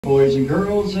boys and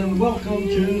girls, and welcome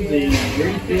to the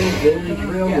Greenfield Village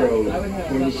Railroad.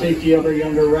 For the safety of our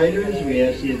younger riders, we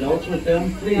ask the adults with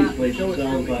them, please place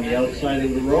yourselves on the outside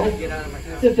of the rope.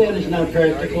 If that is not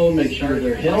practical, make sure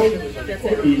they're held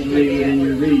or easily within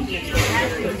your reach.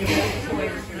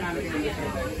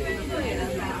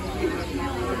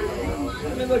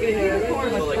 Look at here.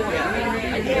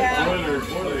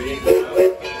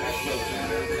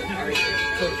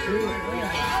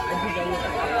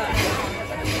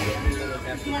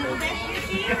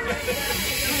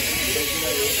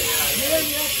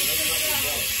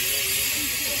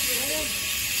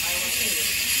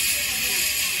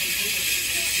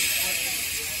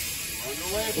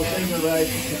 We'll take a ride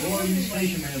to Gordon,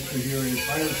 Station Master here at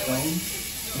Firestone.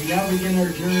 We now begin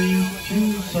our journey to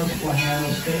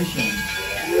Susquehanna Station.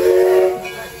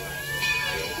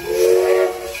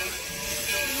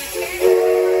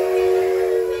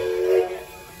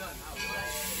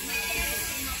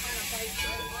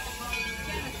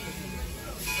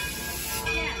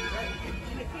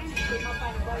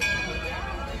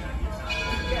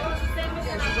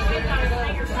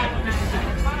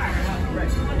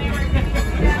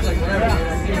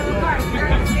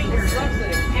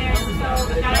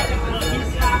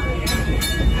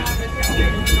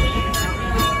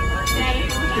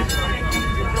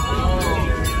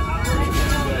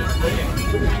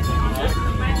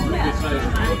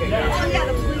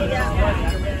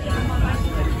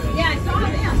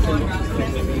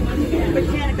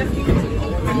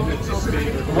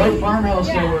 The white farmhouse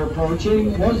they were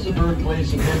approaching was the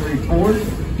birthplace of Henry Ford.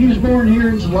 He was born here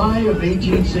in July of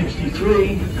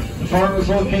 1863. The farm was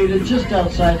located just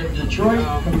outside of Detroit,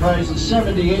 comprised of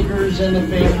 70 acres, and the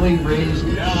family raised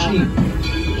sheep.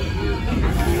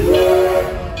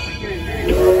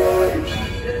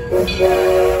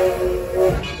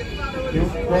 You're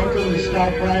welcome to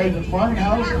stop by the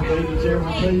farmhouse. The ladies there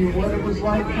will tell you what it was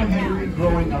like for Henry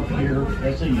growing up here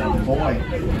as a young boy.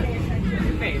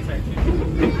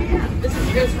 This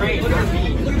is great. Look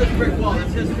at this brick wall.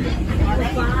 That's history.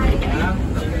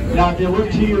 Now, if you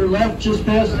look to your left, just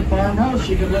past the farmhouse,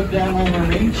 you can look down on the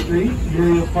main street. Here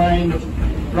you'll find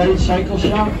Wright Cycle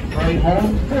Shop, Wright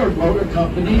Home, Ford Motor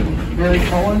Company, Mary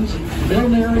Cohen's,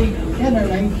 Millinery, and a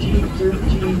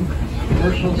 1913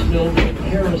 commercials built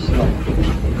carousel.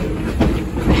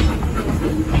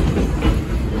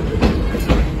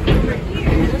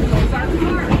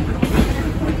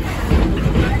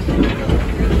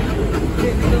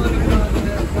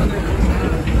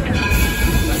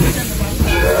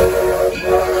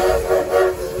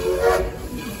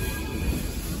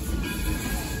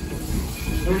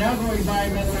 We're now going by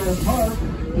Menlo Park.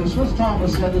 This was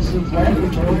Thomas Edison's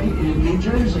laboratory in New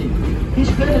Jersey. He's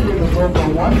credited with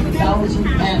over 1,000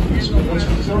 patents for this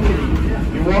facility.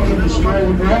 You're welcome to stroll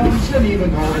the grounds and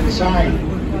even go inside.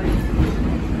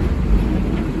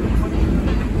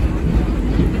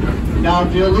 Now,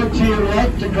 if you look to your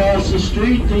left across the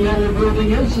street, the yellow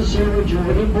building is the Sarah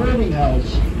Jordan boarding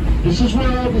house. This is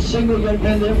where all the single young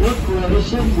men that worked for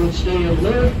Edison would stay and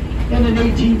live. And in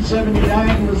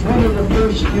 1879 was one of the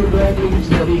first few buildings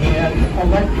that he had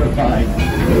electrified.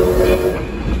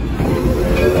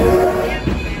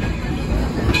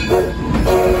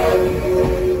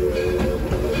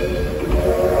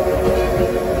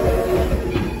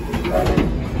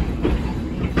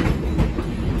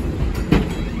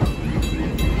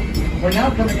 We're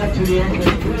now coming up to the end of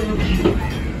the bridge.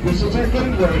 This is our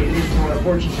gateway into our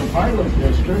Fortunes and Pilots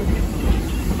district.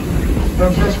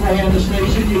 From Susquehanna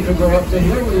Station, you can go up the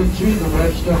hill into the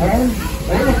Webster home,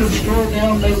 or you can stroll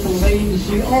down Maple Lane to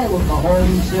see all of the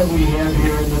homes that we have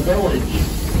here in the village.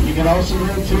 You can also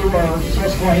go to our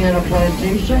Susquehanna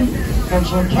plantation. Comes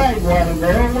from Tidewater,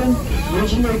 Maryland,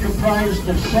 originally comprised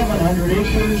of 700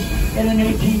 acres, and in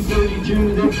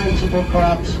 1832 their principal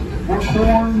crops were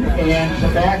corn and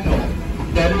tobacco.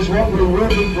 That is what we will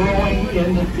be growing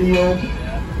in the field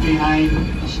behind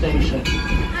the station.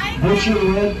 Butcher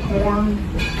red corn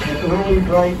and early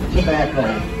bright tobacco.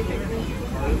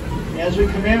 As we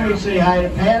come in, we say hi to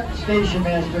Pat, station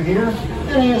master here,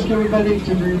 and ask everybody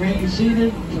to remain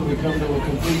seated until we come to a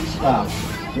complete stop.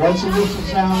 Once the whistle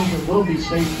sounds, it will be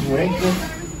safe to exit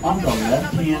on the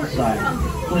left-hand side.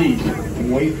 Please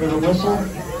wait for the whistle.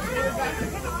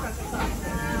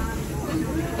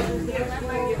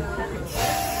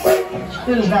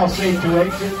 It is now safe to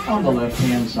exit on the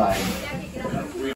left-hand side.